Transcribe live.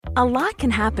A lot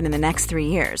can happen in the next 3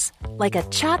 years. Like a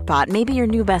chatbot may be your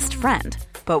new best friend.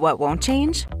 But what won't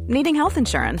change? Needing health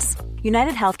insurance.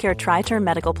 United Healthcare Tri-Term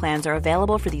Medical Plans are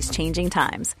available for these changing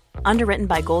times. Underwritten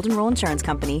by Golden Rule Insurance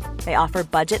Company, they offer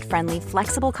budget-friendly,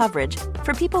 flexible coverage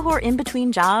for people who are in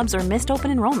between jobs or missed open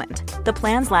enrollment. The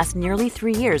plans last nearly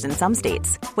 3 years in some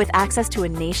states, with access to a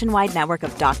nationwide network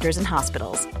of doctors and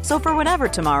hospitals. So for whatever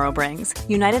tomorrow brings,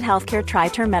 United Healthcare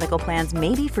Tri-Term Medical Plans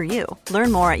may be for you.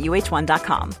 Learn more at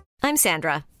uh1.com. I'm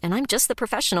Sandra, and I'm just the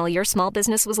professional your small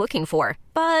business was looking for.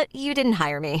 But you didn't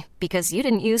hire me because you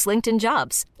didn't use LinkedIn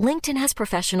Jobs. LinkedIn has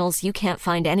professionals you can't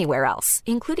find anywhere else,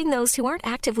 including those who aren't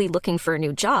actively looking for a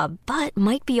new job, but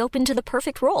might be open to the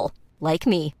perfect role, like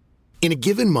me. In a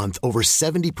given month, over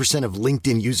 70% of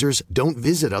LinkedIn users don't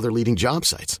visit other leading job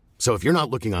sites. So if you're not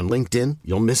looking on LinkedIn,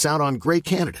 you'll miss out on great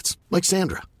candidates like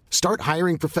Sandra. Start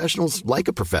hiring professionals like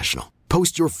a professional.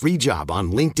 Post your free job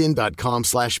on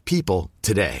linkedin.com/people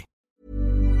today.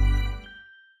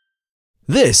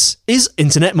 This is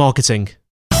Internet Marketing.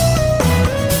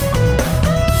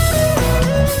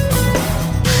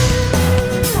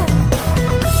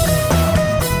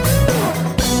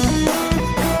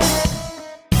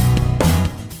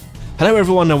 Hello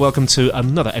everyone and welcome to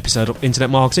another episode of Internet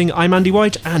Marketing. I'm Andy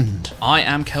White and I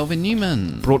am Kelvin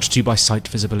Newman. Brought to you by Site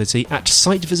Visibility at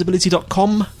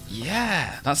sitevisibility.com.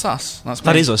 Yeah, that's us.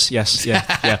 That is us, yes.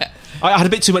 Yeah. I had a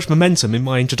bit too much momentum in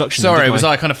my introduction. Sorry, was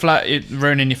I kind of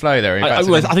ruining your flow there? I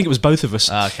think it was both of us.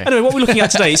 Okay. Anyway, what we're looking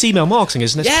at today is email marketing,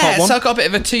 isn't it? Yeah, Part one. so I've got a bit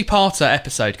of a two-parter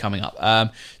episode coming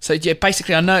up. So yeah,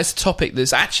 basically I know it's a topic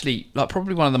that's actually like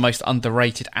probably one of the most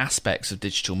underrated aspects of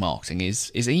digital marketing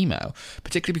is email,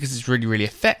 particularly because it's really, really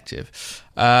effective.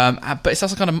 But it's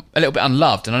also kind of a little bit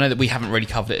unloved, and I know that we haven't really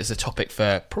covered it as a topic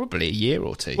for probably a year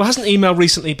or two. Well, hasn't email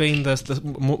recently been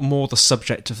more the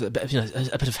subject of a bit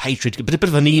of hatred, a bit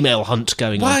of an email hunt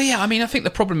going on? Well, yeah, I mean, I think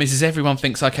the problem is everyone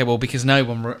thinks, okay, well, because no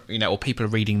one, or people are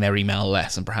reading their email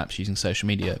less and perhaps using social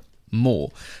media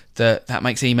more, that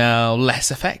makes email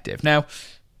less effective. Now,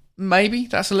 maybe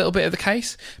that's a little bit of the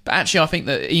case, but actually I think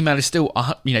that email is still,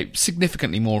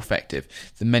 significantly more effective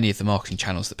than many of the marketing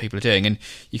channels that people are doing. And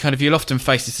you'll often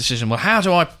face this decision, well, how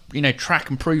do I, track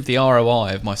and prove the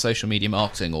ROI of my social media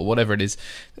marketing or whatever it is,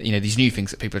 these new things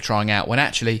that people are trying out, when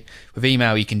actually with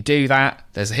email you can do that.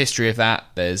 There's a history of that.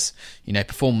 There's,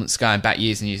 performance going back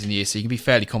years and years and years. So you can be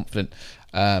fairly confident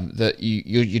that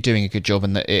you're doing a good job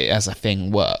and that it as a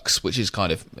thing works, which is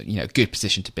kind of, a good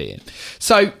position to be in.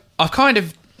 So I've kind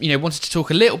of, wanted to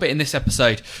talk a little bit in this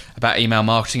episode about email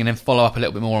marketing and then follow up a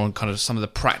little bit more on kind of some of the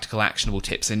practical, actionable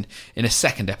tips in a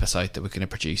second episode that we're going to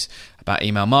produce about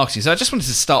email marketing. So I just wanted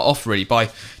to start off really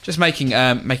by just making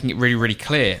it really, really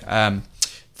clear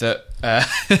that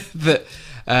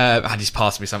Andy's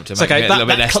passed me something to make it a little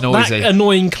bit less noisy. That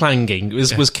annoying clanging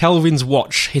was Kelvin's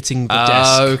watch hitting the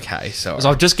desk. Okay, sorry.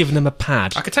 So I've just given him a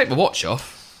pad. I could take my watch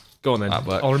off. Go on then.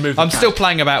 I'll remove I'm still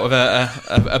playing about with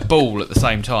a ball at the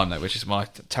same time, though, which is my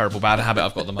terrible bad habit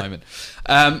I've got at the moment.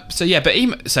 So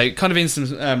kind of in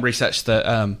some research that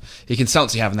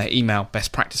eConsultancy have in their email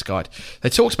best practice guide, they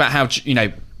talked about how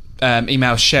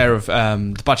email's share of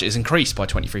the budget has increased by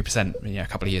 23% a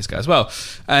couple of years ago as well.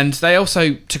 And they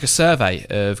also took a survey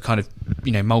of kind of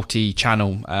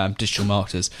multi-channel digital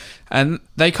marketers, and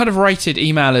they kind of rated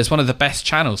email as one of the best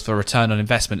channels for return on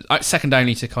investment, second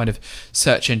only to kind of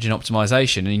search engine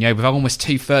optimization. And with almost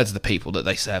 2/3 of the people that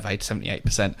they surveyed,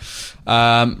 78%,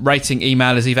 rating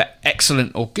email as either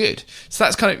excellent or good. So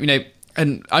that's kind of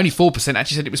and only 4%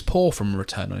 actually said it was poor from a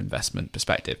return on investment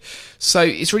perspective. So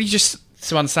it's really just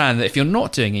to understand that if you're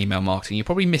not doing email marketing, you're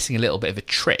probably missing a little bit of a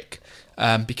trick,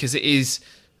 because it is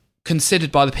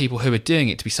considered by the people who are doing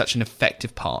it to be such an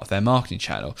effective part of their marketing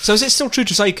channel. So is it still true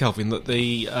to say, Kelvin, that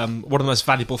the one of the most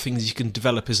valuable things you can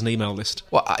develop is an email list?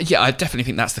 Well, yeah, I definitely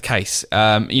think that's the case.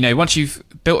 Once you've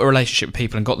built a relationship with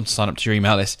people and got them to sign up to your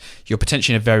email list, you're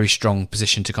potentially in a very strong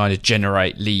position to kind of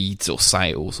generate leads or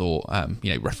sales or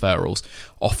referrals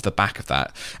off the back of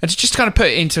that. And to just kind of put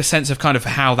it into a sense of kind of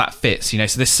how that fits, so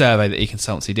this survey that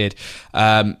eConsultancy did,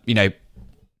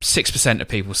 6% of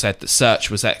people said that search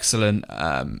was excellent.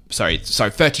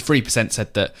 33%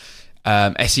 said that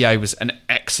SEO was an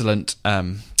excellent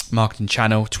marketing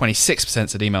channel. 26%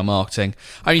 said email marketing.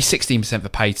 Only 16% for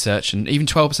paid search, and even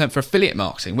 12% for affiliate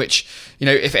marketing. Which,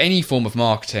 if any form of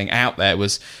marketing out there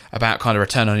was about kind of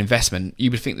return on investment,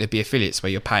 you would think there'd be affiliates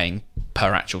where you're paying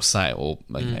per actual sale or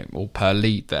or per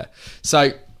lead there.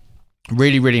 So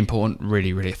really, really important,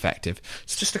 really, really effective.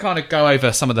 So just to kind of go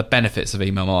over some of the benefits of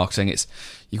email marketing,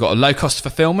 you've got a low cost of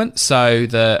fulfillment, so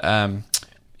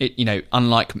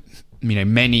unlike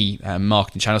many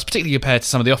marketing channels, particularly compared to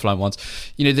some of the offline ones,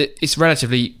 that it's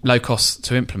relatively low cost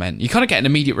to implement. You kind of get an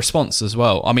immediate response as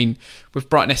well. I mean, with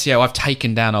Brighton SEO, I've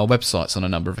taken down our websites on a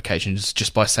number of occasions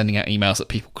just by sending out emails that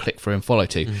people click through and follow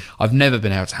to. I've never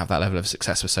been able to have that level of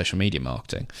success with social media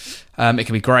marketing. It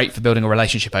can be great for building a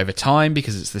relationship over time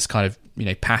because it's this kind of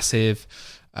passive,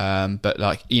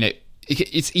 but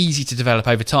it's easy to develop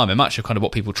over time, and much of kind of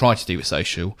what people try to do with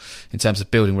social in terms of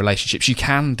building relationships you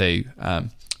can do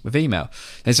with email.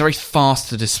 And it's very fast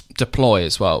to deploy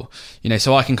as well.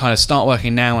 So I can kind of start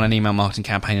working now on an email marketing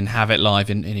campaign and have it live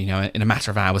in a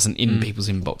matter of hours and in people's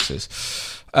inboxes.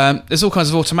 There's all kinds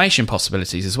of automation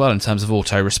possibilities as well in terms of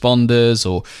autoresponders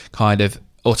or kind of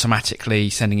automatically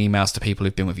sending emails to people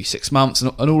who've been with you 6 months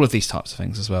and all of these types of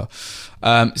things as well.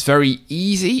 It's very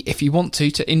easy if you want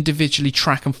to individually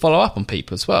track and follow up on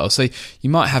people as well. So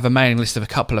you might have a mailing list of a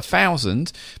couple of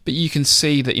thousand, but you can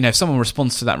see that if someone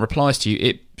responds to that and replies to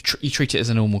you, you treat it as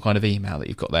a normal kind of email that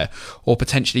you've got there. Or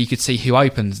potentially you could see who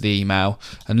opens the email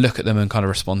and look at them and kind of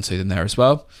respond to them there as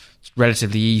well. It's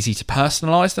relatively easy to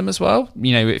personalise them as well.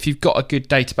 If you've got a good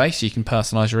database, you can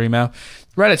personalise your email.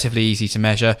 Relatively easy to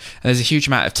measure, and there's a huge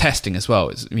amount of testing as well.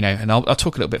 And I'll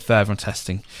talk a little bit further on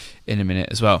testing in a minute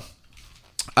as well.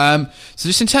 So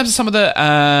just in terms of some of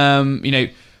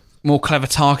the more clever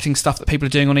targeting stuff that people are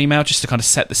doing on email, just to kind of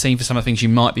set the scene for some of the things you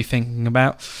might be thinking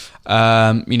about.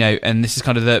 And this is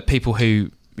kind of the people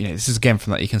who. This is again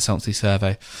from that eConsultancy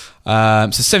survey. So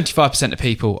 75% of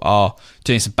people are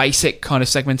doing some basic kind of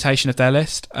segmentation of their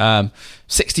list.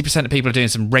 60% of people are doing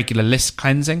some regular list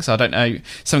cleansing. So I don't know,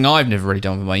 something I've never really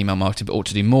done with my email marketing, but ought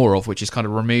to do more of, which is kind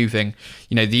of removing,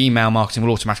 the email marketing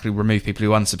will automatically remove people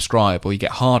who unsubscribe or you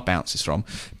get hard bounces from.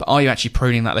 But are you actually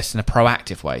pruning that list in a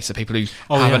proactive way? So people who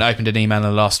haven't opened an email in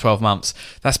the last 12 months,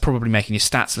 that's probably making your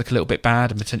stats look a little bit bad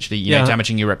and potentially,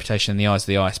 damaging your reputation in the eyes of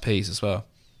the ISPs as well.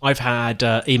 I've had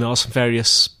emails from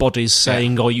various bodies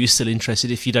saying, are you still interested?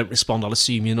 If you don't respond, I'll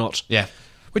assume you're not. Yeah.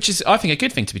 Which is, I think, a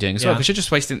good thing to be doing as well, because you're just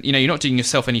wasting, you're not doing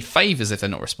yourself any favours if they're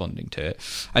not responding to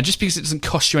it. And just because it doesn't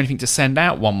cost you anything to send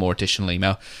out one more additional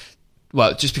email,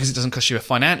 well, just because it doesn't cost you a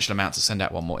financial amount to send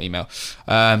out one more email,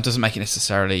 doesn't make it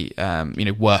necessarily,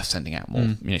 worth sending out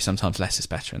more. Sometimes less is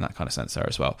better in that kind of sense there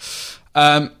as well.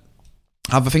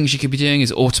 Other things you could be doing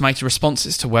is automated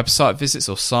responses to website visits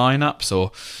or sign-ups or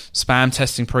spam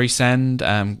testing pre-send,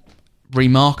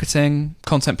 remarketing,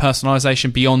 content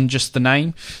personalization beyond just the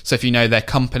name. So if you know their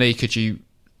company, could you,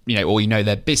 or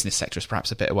their business sector is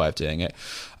perhaps a better way of doing it.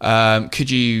 Could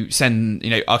you send,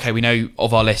 okay, we know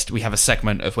of our list, we have a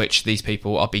segment of which these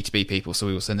people are B2B people, so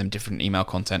we will send them different email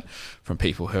content from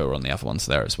people who are on the other ones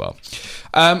there as well.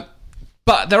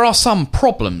 But there are some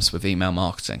problems with email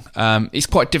marketing. It's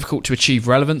quite difficult to achieve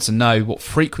relevance and know what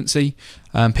frequency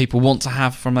people want to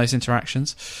have from those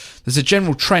interactions. There's a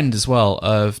general trend as well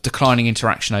of declining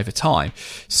interaction over time.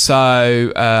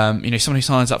 So, someone who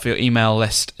signs up for your email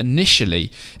list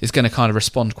initially is going to kind of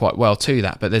respond quite well to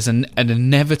that, but there's an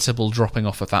inevitable dropping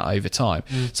off of that over time.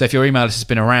 So if your email list has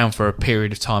been around for a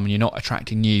period of time and you're not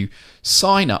attracting new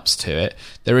sign-ups to it,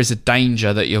 there is a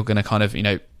danger that you're going to kind of,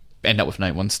 end up with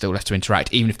no one still left to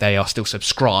interact. Even if they are still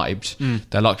subscribed,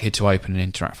 they're likely to open and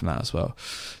interact from that as well.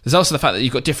 There's also the fact that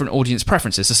you've got different audience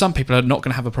preferences. So some people are not going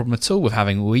to have a problem at all with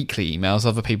having weekly emails.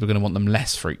 Other people are going to want them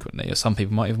less frequently, or some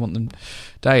people might even want them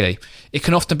daily. It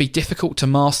can often be difficult to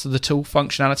master the tool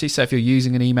functionality. So if you're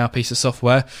using an email piece of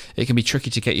software, it can be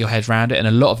tricky to get your head around it. And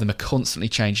a lot of them are constantly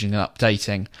changing and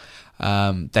updating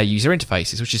their user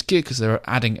interfaces, which is good because they're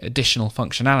adding additional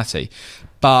functionality.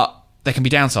 But there can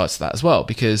be downsides to that as well,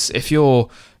 because if you're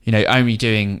only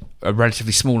doing a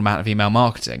relatively small amount of email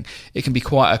marketing, it can be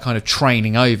quite a kind of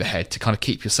training overhead to kind of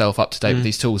keep yourself up to date with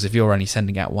these tools if you're only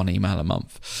sending out one email a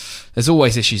month. There's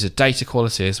always issues of data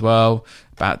quality as well,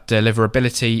 about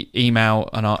deliverability.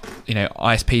 Email and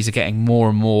ISPs are getting more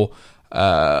and more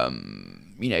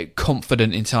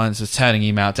confident in terms of turning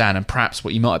email down, and perhaps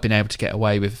what you might have been able to get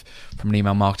away with from an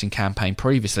email marketing campaign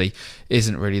previously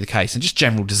isn't really the case. And just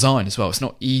general design as well, it's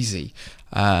not easy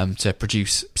to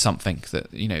produce something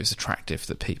that is attractive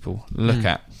that people look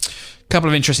at. A couple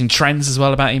of interesting trends as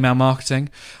well about email marketing.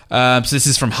 So this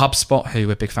is from HubSpot, who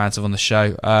we're big fans of on the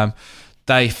show.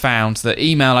 They found that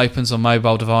email opens on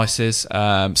mobile devices,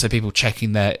 so people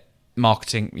checking their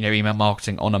marketing, email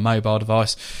marketing on a mobile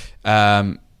device,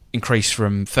 increased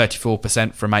from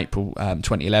 34% from April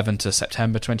 2011 to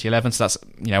September 2011. So that's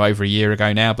over a year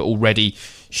ago now, but already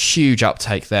huge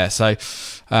uptake there. So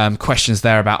questions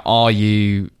there about, are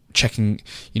you checking,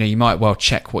 you might well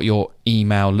check what your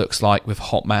email looks like with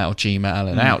Hotmail, Gmail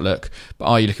and Outlook, but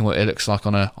are you looking at what it looks like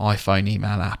on an iPhone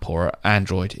email app or an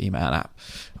Android email app?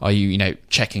 Are you,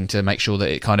 checking to make sure that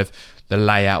it kind of, the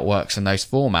layout works in those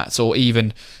formats? Or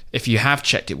even if you have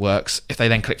checked it works, if they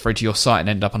then click through to your site and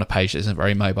end up on a page that isn't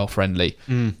very mobile friendly,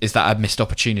 is that a missed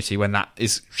opportunity when that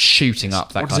is shooting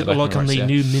up that what kind does of it look like on the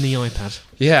new mini iPad?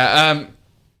 Yeah,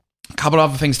 a couple of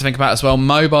other things to think about as well.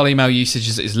 Mobile email usage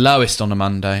is lowest on a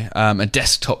Monday, and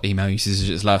desktop email usage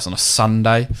is lowest on a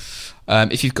Sunday.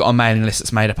 If you've got a mailing list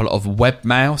that's made up a lot of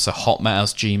webmail, so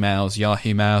Hotmails, Gmails,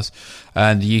 Yahoo Mails,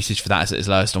 the usage for that is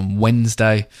lowest on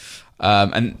Wednesday.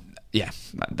 And yeah,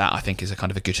 that I think is a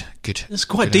kind of a good. It's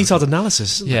quite detailed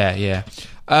analysis. Isn't it? Yeah.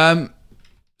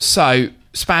 So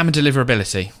spam and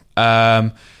deliverability.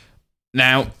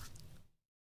 Now,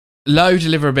 low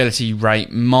deliverability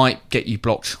rate might get you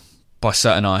blocked by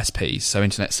certain ISPs, so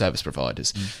internet service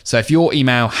providers. So if your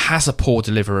email has a poor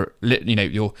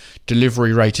your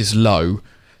delivery rate is low,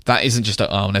 that isn't just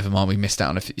never mind, we missed out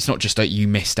on it. It's not just that you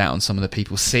missed out on some of the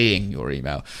people seeing your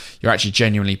email. You're actually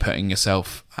genuinely putting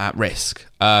yourself at risk.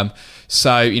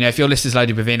 So, if your list is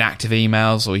loaded with inactive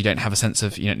emails, or you don't have a sense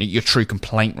of, your true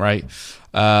complaint rate,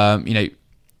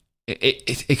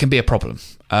 it can be a problem.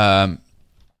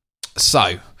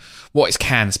 So, what is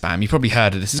CAN spam? You've probably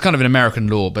heard of this. It's kind of an American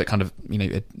law, but kind of,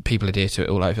 people adhere to it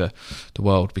all over the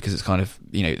world because it's kind of,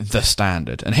 the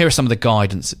standard. And here are some of the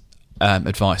guidance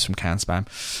advice from CAN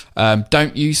spam.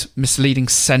 Don't use misleading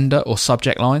sender or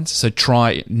subject lines. So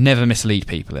never mislead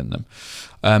people in them.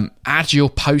 Add your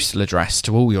postal address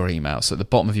to all your emails. So at the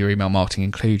bottom of your email marketing,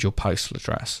 include your postal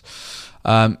address.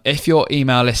 If your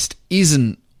email list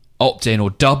isn't opt-in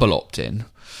or double opt-in,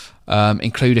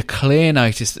 include a clear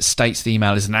notice that states the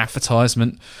email is an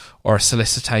advertisement or a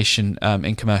solicitation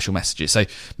in commercial messages. So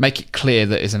make it clear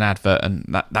that it's an advert,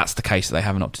 and that's the case that they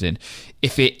haven't opted in.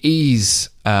 If it is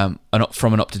from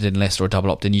an opted-in list or a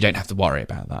double opt-in, you don't have to worry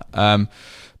about that.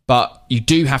 But you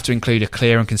do have to include a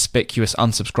clear and conspicuous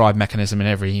unsubscribe mechanism in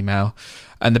every email.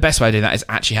 And the best way to do that is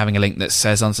actually having a link that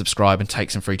says unsubscribe and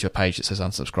takes them through to a page that says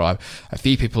unsubscribe. A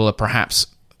few people are perhaps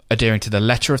adhering to the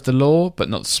letter of the law, but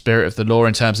not the spirit of the law,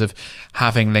 in terms of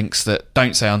having links that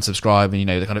don't say unsubscribe.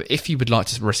 And, the kind of, if you would like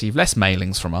to receive less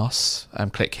mailings from us,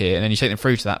 click here, and then you take them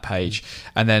through to that page,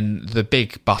 and then the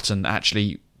big button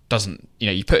actually doesn't,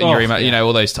 you put in your email,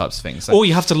 all those types of things. So, or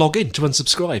you have to log in to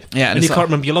unsubscribe. Yeah, and you can't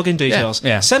remember your login details.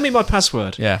 Yeah. Send me my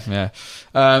password. Yeah.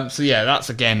 So that's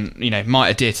again, might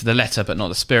adhere to the letter, but not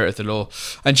the spirit of the law.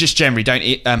 And just generally, don't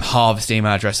harvest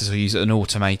email addresses or use an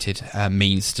automated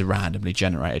means to randomly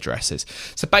generate addresses.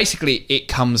 So basically, it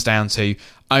comes down to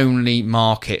only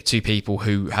market to people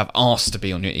who have asked to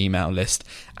be on your email list,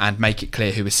 and make it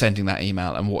clear who is sending that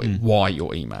email and why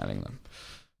you're emailing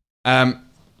them.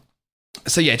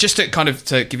 So yeah, just to kind of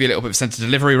to give you a little bit of a sense of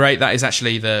delivery rate, that is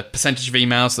actually the percentage of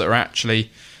emails that are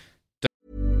actually...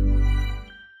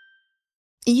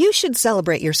 You should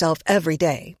celebrate yourself every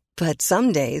day, but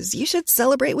some days you should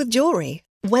celebrate with jewelry.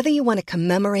 Whether you want to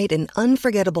commemorate an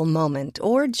unforgettable moment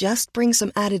or just bring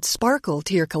some added sparkle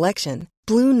to your collection,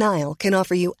 Blue Nile can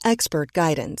offer you expert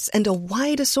guidance and a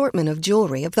wide assortment of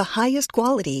jewelry of the highest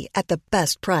quality at the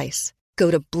best price. Go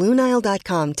to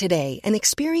BlueNile.com today and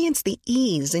experience the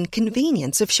ease and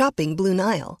convenience of shopping Blue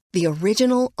Nile, the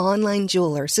original online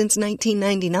jeweler since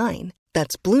 1999.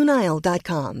 That's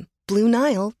BlueNile.com.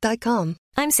 BlueNile.com.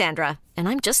 I'm Sandra, and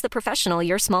I'm just the professional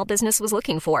your small business was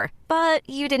looking for. But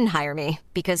you didn't hire me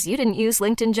because you didn't use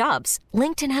LinkedIn Jobs.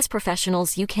 LinkedIn has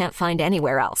professionals you can't find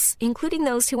anywhere else, including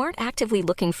those who aren't actively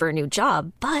looking for a new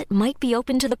job, but might be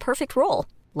open to the perfect role,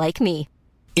 like me.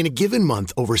 In a given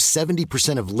month, over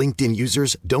 70% of LinkedIn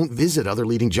users don't visit other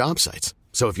leading job sites.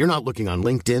 So if you're not looking on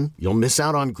LinkedIn, you'll miss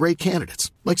out on great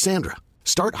candidates like Sandra.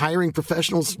 Start hiring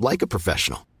professionals like a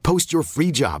professional. Post your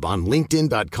free job on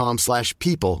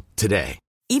linkedin.com/people today.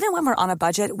 Even when we're on a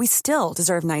budget, we still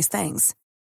deserve nice things.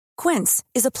 Quince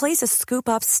is a place to scoop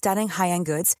up stunning high-end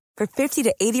goods for 50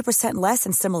 to 80% less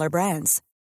than similar brands.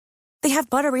 They have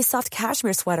buttery soft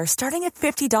cashmere sweaters starting at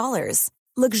 $50,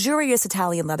 luxurious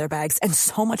Italian leather bags, and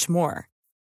so much more.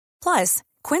 Plus,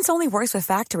 Quince only works with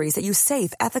factories that use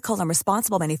safe, ethical, and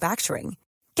responsible manufacturing.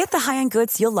 Get the high-end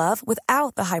goods you'll love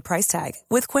without the high price tag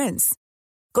with Quince.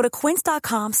 Go to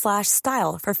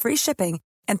quince.com/style for free shipping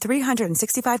and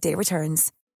 365-day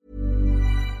returns.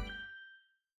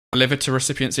 Delivered to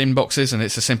recipients' inboxes, and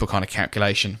it's a simple kind of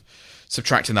calculation,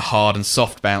 subtracting the hard and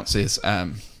soft bounces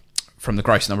from the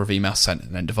gross number of emails sent,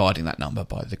 and then dividing that number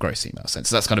by the gross emails sent.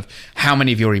 So that's kind of how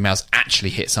many of your emails actually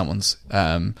hit someone's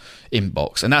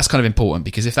inbox. And that's kind of important,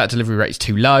 because if that delivery rate is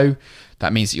too low,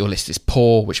 that means that your list is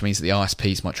poor, which means that the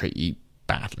ISPs might treat you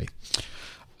badly.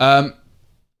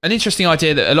 An interesting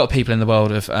idea that a lot of people in the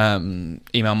world of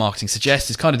email marketing suggest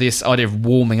is kind of this idea of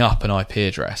warming up an IP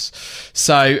address.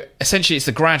 So essentially, it's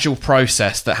the gradual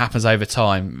process that happens over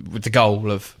time with the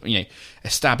goal of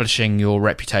establishing your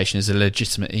reputation as a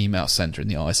legitimate email sender in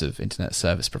the eyes of internet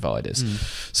service providers.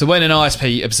 So when an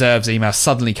ISP observes emails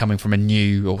suddenly coming from a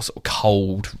new or sort of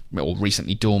cold or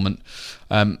recently dormant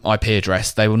IP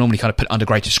address, they will normally kind of put under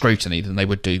greater scrutiny than they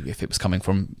would do if it was coming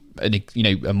from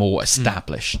a more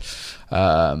established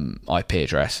IP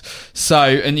address. So,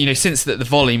 and since that the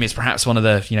volume is perhaps one of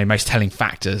the most telling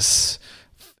factors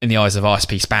in the eyes of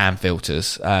ISP spam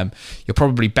filters, you're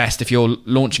probably best if you're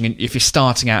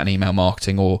starting out in email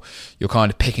marketing, or you're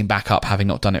kind of picking back up having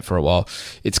not done it for a while.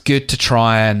 It's good to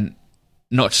try and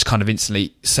not just kind of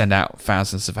instantly send out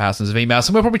thousands of emails.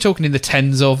 And we're probably talking in the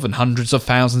tens of and hundreds of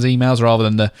thousands of emails rather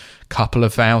than the couple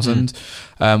of thousand,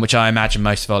 which I imagine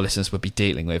most of our listeners would be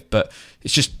dealing with. But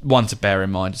it's just one to bear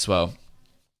in mind as well.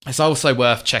 It's also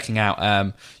worth checking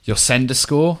out your sender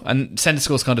score. And sender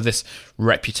score is kind of this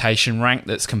reputation rank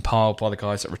that's compiled by the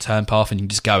guys at Return Path, and you can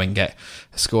just go and get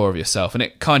a score of yourself. And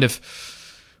it kind of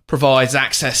provides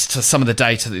access to some of the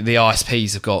data that the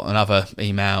ISPs have got and other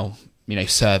email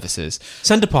services.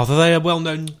 SenderPath, are they a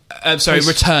well-known...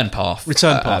 Return Path.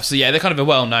 Return Path. So yeah, they're kind of a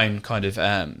well-known kind of,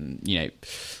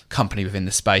 company within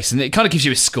the space. And it kind of gives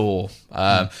you a score,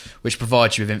 which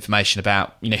provides you with information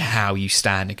about, how you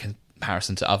stand in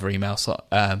comparison to other email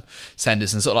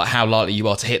senders, and sort of like how likely you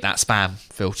are to hit that spam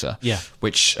filter. Yeah.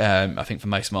 Which I think for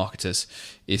most marketers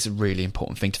is a really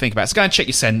important thing to think about. So go and check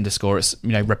your sender score. It's,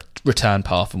 Return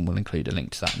Path, and we'll include a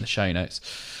link to that in the show notes.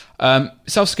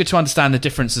 It's also good to understand the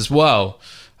difference as well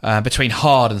between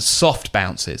hard and soft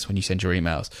bounces when you send your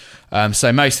emails.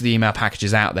 So most of the email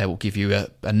packages out there will give you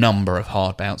a number of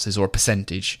hard bounces, or a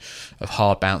percentage of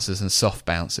hard bounces and soft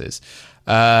bounces.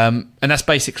 And that's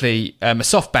basically a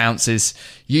soft bounce is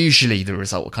usually the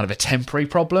result of kind of a temporary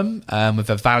problem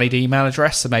with a valid email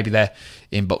address. So maybe their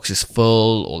inbox is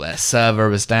full, or their server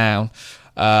was down,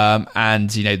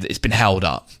 and it's been held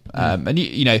up. And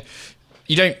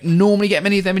you don't normally get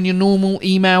many of them in your normal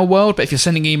email world, but if you're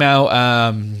sending email,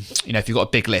 if you've got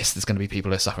a big list, there's going to be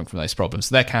people who are suffering from those problems.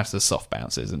 So they're counted as soft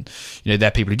bounces, and they're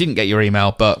people who didn't get your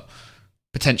email, but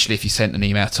potentially if you sent an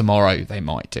email tomorrow, they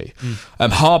might do.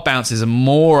 Hard bounces are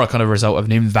more a kind of result of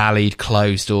an invalid,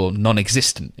 closed, or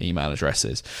non-existent email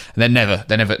addresses, and no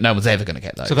one's ever going to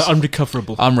get those. So they're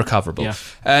unrecoverable. Yeah.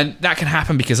 And that can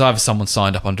happen because either someone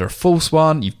signed up under a false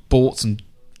one, you've bought some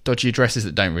dodgy addresses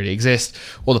that don't really exist,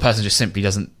 or the person just simply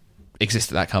doesn't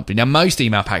exist at that company. Now, most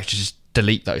email packages just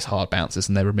delete those hard bounces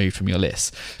and they're removed from your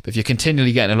list. But if you're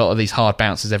continually getting a lot of these hard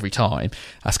bounces every time,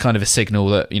 that's kind of a signal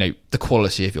that the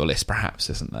quality of your list perhaps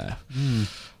isn't there.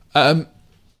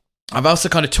 I've also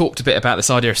kind of talked a bit about this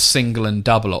idea of single and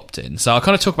double opt-in. So I'll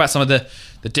kind of talk about some of the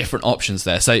different options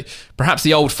there. So perhaps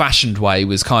the old-fashioned way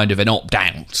was kind of an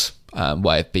opt-out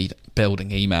way of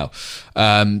building email.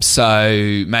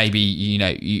 So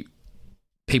maybe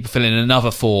people fill in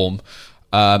another form,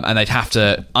 and they'd have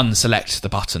to unselect the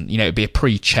button. It'd be a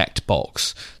pre-checked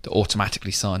box that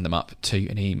automatically signed them up to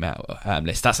an email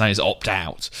list. That's known as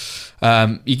opt-out.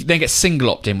 You then get single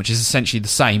opt-in, which is essentially the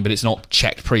same, but it's not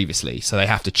checked previously. So they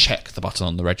have to check the button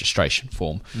on the registration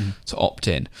form to opt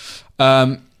in.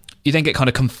 You then get kind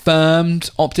of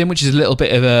confirmed opt-in, which is a little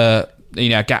bit of a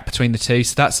gap between the two.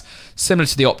 So that's similar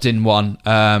to the opt-in one,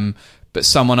 but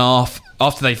someone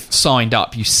after they've signed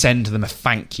up, you send them a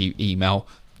thank you email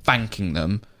thanking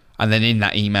them, and then in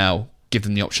that email give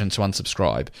them the option to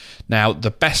unsubscribe. Now,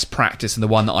 the best practice, and the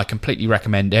one that I completely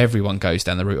recommend everyone goes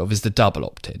down the route of, is the double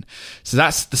opt-in. So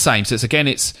that's the same. So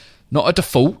it's not a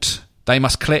default. They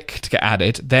must click to get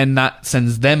added. Then that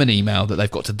sends them an email that they've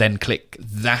got to then click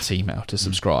that email to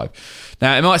subscribe.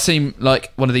 Now, it might seem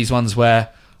like one of these ones where,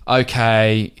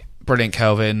 okay, brilliant,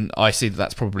 Kelvin, I see that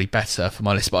that's probably better for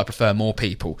my list, but I prefer more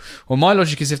people. Well, my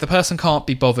logic is if the person can't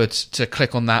be bothered to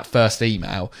click on that first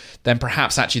email, then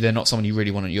perhaps actually they're not someone you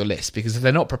really want on your list, because if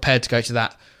they're not prepared to go to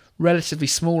that relatively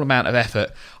small amount of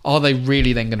effort, are they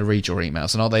really then going to read your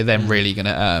emails, and are they then really going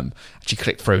to actually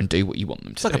click through and do what you want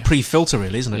them to do? It's like a pre-filter,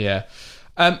 really, isn't it? Yeah.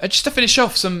 Just to finish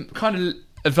off, some kind of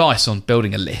advice on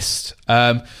building a list.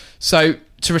 So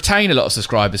to retain a lot of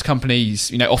subscribers,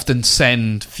 companies, often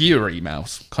send fewer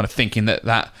emails, kind of thinking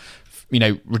that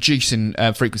reducing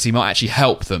frequency might actually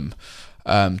help them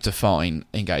define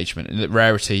engagement, and that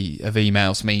rarity of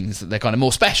emails means that they're kind of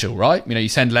more special, right? You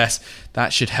send less,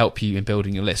 that should help you in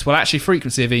building your list. Well, actually,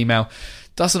 frequency of email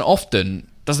doesn't often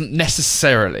doesn't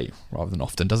necessarily, rather than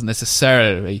often, doesn't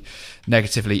necessarily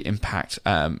negatively impact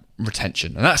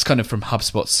retention. And that's kind of from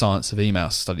HubSpot's Science of Email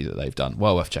study that they've done.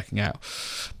 Well worth checking out.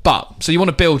 But, so you want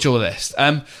to build your list.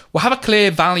 We'll have a clear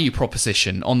value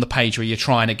proposition on the page where you're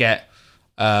trying to get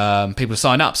people to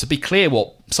sign up. So be clear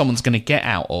what someone's going to get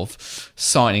out of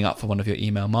signing up for one of your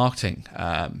email marketing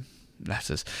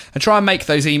letters, and try and make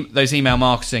those email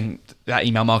marketing that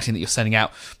you're sending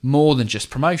out more than just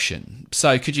promotion.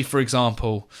 So could you, for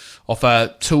example,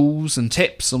 offer tools and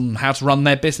tips on how to run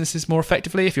their businesses more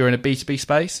effectively if you're in a B2B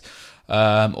space,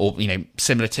 or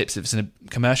similar tips if it's in a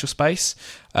commercial space?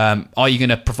 Are you going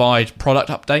to provide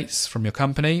product updates from your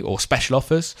company or special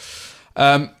offers?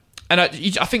 And I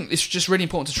think it's just really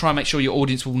important to try and make sure your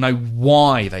audience will know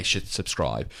why they should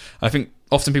subscribe. I think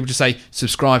often people just say,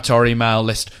 subscribe to our email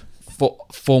list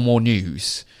for more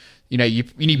news. You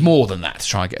need more than that to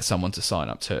try and get someone to sign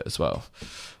up to it as well.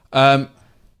 And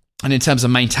in terms of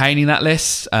maintaining that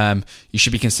list, you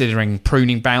should be considering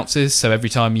pruning bounces. So every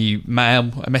time you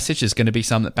mail a message, there's going to be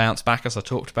some that bounce back, as I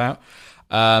talked about.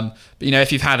 But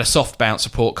if you've had a soft bounce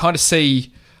report, kind of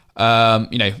see,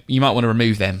 you might want to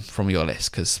remove them from your list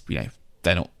because,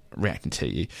 they're not reacting to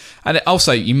you. And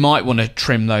also, you might want to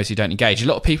trim those who don't engage. A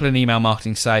lot of people in email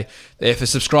marketing say that if a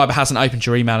subscriber hasn't opened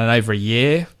your email in over a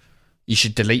year, you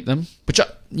should delete them, which,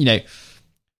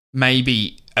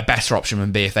 maybe a better option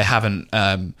would be if they haven't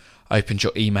opened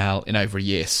your email in over a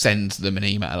year, send them an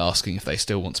email asking if they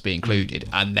still want to be included,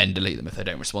 and then delete them if they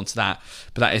don't respond to that.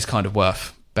 But that is kind of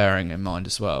worth bearing in mind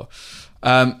as well.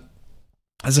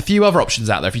 There's a few other options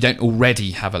out there if you don't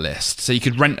already have a list. So you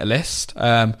could rent a list.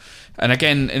 And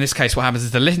again, in this case, what happens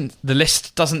is the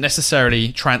list doesn't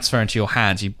necessarily transfer into your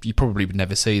hands. You probably would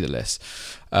never see the list.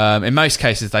 In most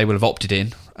cases, they will have opted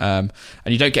in. And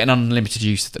you don't get an unlimited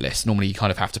use of the list. Normally, you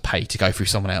kind of have to pay to go through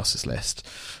someone else's list.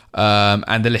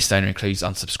 And the list owner includes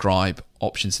unsubscribe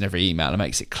options in every email and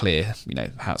makes it clear,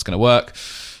 how it's going to work.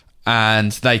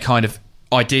 And they kind of,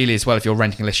 ideally as well, if you're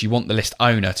renting a list, you want the list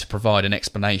owner to provide an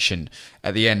explanation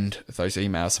at the end of those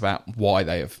emails about why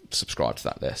they have subscribed to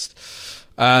that list.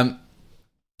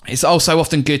 It's also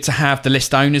often good to have the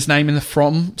list owner's name in the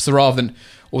from. So rather than,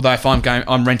 although if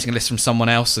I'm renting a list from someone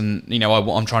else and,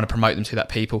 I'm trying to promote them to that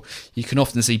people, you can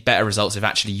often see better results if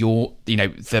actually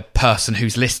the person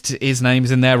whose list his name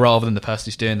is in there rather than the person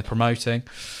who's doing the promoting.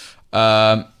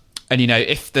 And,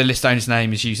 if the list owner's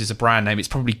name is used as a brand name, it's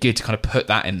probably good to kind of put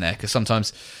that in there because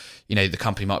sometimes, the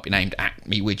company might be named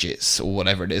Acme Widgets or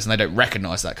whatever it is, and they don't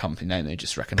recognise that company name, they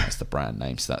just recognise the brand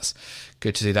name. So that's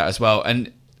good to do that as well.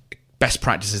 And best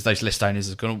practices, those list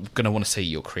owners are going to want to see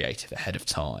your creative ahead of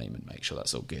time and make sure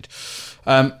that's all good.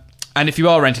 And if you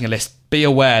are renting a list, be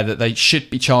aware that they should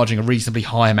be charging a reasonably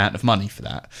high amount of money for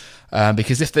that.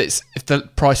 Because if the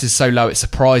price is so low it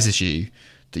surprises you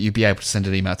that you'd be able to send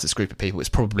an email to this group of people, it's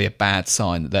probably a bad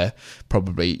sign that they're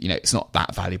probably, it's not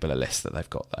that valuable a list that they've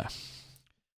got there.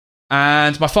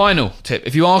 And my final tip,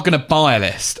 if you are going to buy a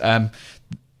list,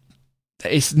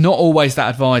 it's not always that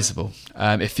advisable.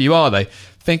 If you are, though,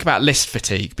 think about list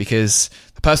fatigue, because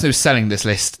the person who's selling this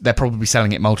list, they're probably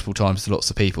selling it multiple times to lots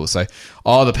of people. So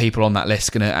are the people on that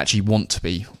list going to actually want to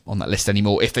be on that list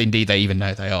anymore, if indeed they even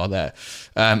know they are there?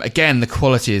 Again, the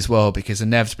quality as well, because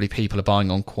inevitably people are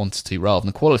buying on quantity rather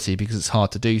than quality because it's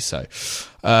hard to do so.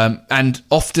 And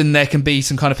often there can be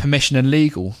some kind of permission and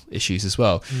legal issues as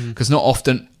well, because not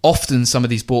often some of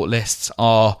these bought lists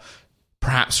are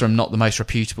perhaps from not the most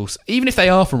reputable, even if they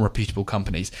are from reputable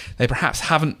companies, they perhaps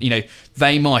haven't,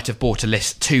 they might have bought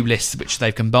two lists which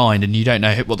they've combined, and you don't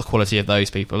know what the quality of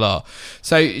those people are.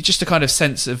 So just a kind of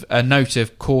sense of a note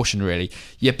of caution, really.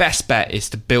 Your best bet is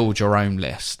to build your own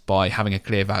list by having a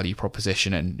clear value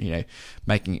proposition and,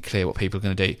 making it clear what people are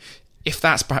going to do. If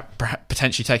that's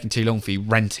potentially taking too long for you,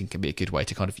 renting can be a good way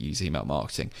to kind of use email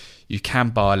marketing. You can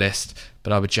buy a list,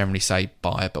 but I would generally say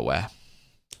buyer beware.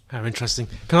 How interesting.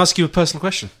 Can I ask you a personal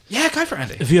question? Yeah, go for it,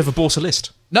 Andy. Have you ever bought a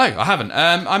list? No, I haven't.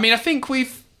 I think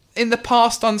we've, in the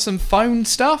past, done some phone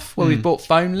stuff where we've bought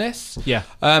phone lists. Yeah.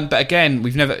 But again,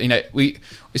 we've never,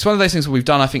 it's one of those things where we've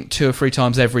done, I think, 2 or 3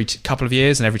 times every couple of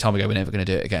years, and every time we go, we're never going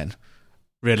to do it again.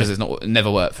 Really? Because it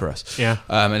never worked for us. Yeah.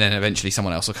 And then eventually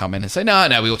someone else will come in and say, no,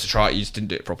 we ought to try it. You just didn't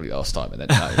do it properly last time. And then,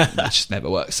 no, it just never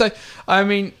worked. So,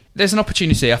 there's an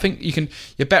opportunity. I think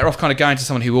you're better off kind of going to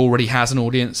someone who already has an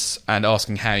audience and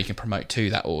asking how you can promote to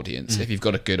that audience if you've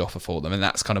got a good offer for them. And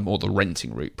that's kind of more the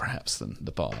renting route, perhaps, than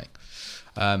the buying.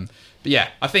 But yeah,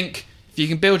 I think if you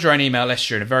can build your own email list,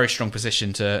 you're in a very strong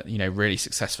position to, really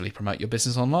successfully promote your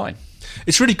business online.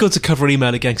 It's really good to cover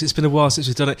email again, because it's been a while since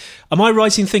we've done it. Am I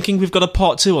right in thinking we've got a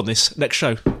part 2 on this next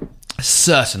show?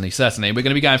 Certainly. We're going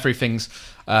to be going through things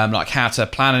like how to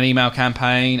plan an email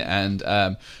campaign and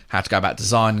how to go about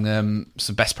designing them,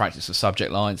 some best practice of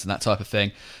subject lines and that type of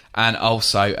thing, and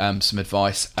also some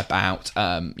advice about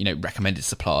recommended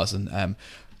suppliers and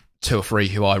 2 or 3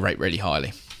 who I rate really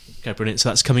highly. Okay, brilliant. So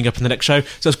that's coming up in the next show.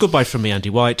 So it's goodbye from me, Andy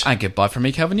White. And goodbye from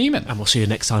me, Kelvin Newman. And we'll see you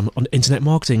next time on Internet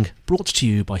Marketing, brought to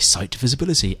you by Site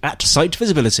Visibility at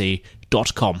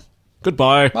sitevisibility.com.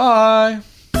 Goodbye. Bye.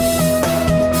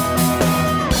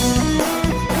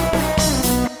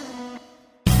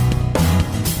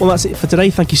 Well, that's it for today.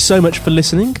 Thank you so much for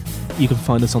listening. You can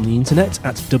find us on the internet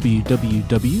at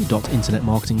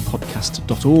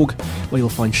www.internetmarketingpodcast.org, where you'll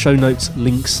find show notes,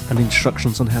 links, and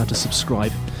instructions on how to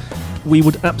subscribe. We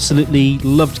would absolutely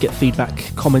love to get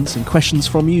feedback, comments, and questions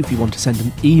from you. If you want to send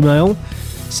an email,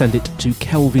 send it to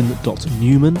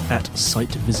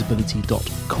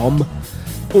kelvin.newman@sitevisibility.com.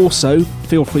 Also,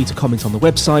 feel free to comment on the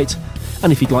website,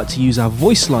 and if you'd like to use our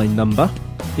voice line number,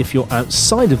 if you're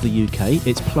outside of the UK,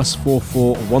 it's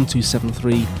 +44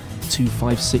 1273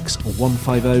 256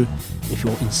 150. If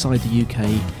you're inside the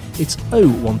UK, it's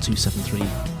 01273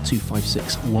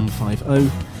 256 150.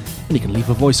 And you can leave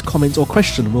a voice comment or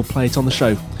question and we'll play it on the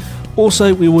show.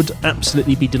 Also, we would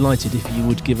absolutely be delighted if you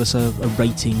would give us a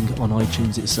rating on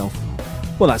iTunes itself.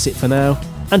 Well, that's it for now.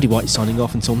 Andy White signing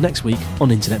off until next week on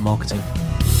Internet Marketing.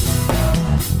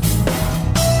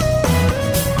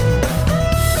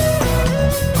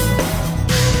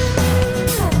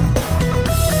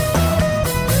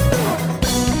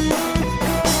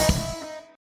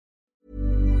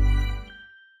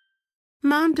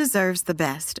 Mom deserves the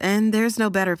best, and there's no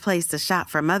better place to shop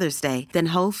for Mother's Day than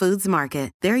Whole Foods Market.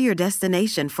 They're your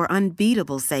destination for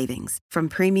unbeatable savings, from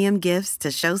premium gifts to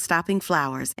show-stopping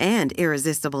flowers and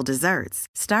irresistible desserts.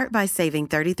 Start by saving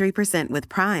 33% with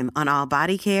Prime on all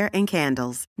body care and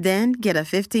candles. Then get a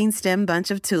 15-stem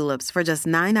bunch of tulips for just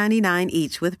 $9.99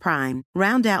 each with Prime.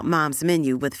 Round out Mom's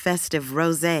menu with festive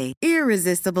rosé,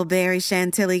 irresistible berry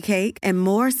chantilly cake, and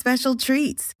more special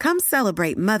treats. Come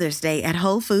celebrate Mother's Day at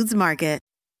Whole Foods Market.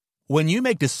 When you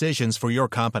make decisions for your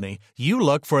company, you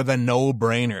look for the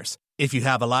no-brainers. If you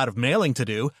have a lot of mailing to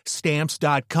do,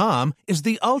 Stamps.com is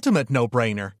the ultimate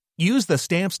no-brainer. Use the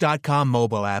Stamps.com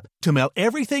mobile app to mail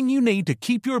everything you need to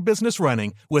keep your business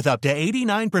running with up to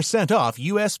 89% off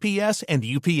USPS and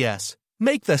UPS.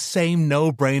 Make the same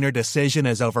no-brainer decision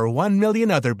as over 1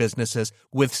 million other businesses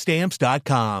with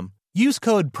Stamps.com. Use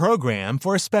code PROGRAM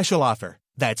for a special offer.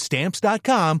 That's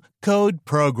Stamps.com, code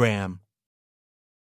PROGRAM.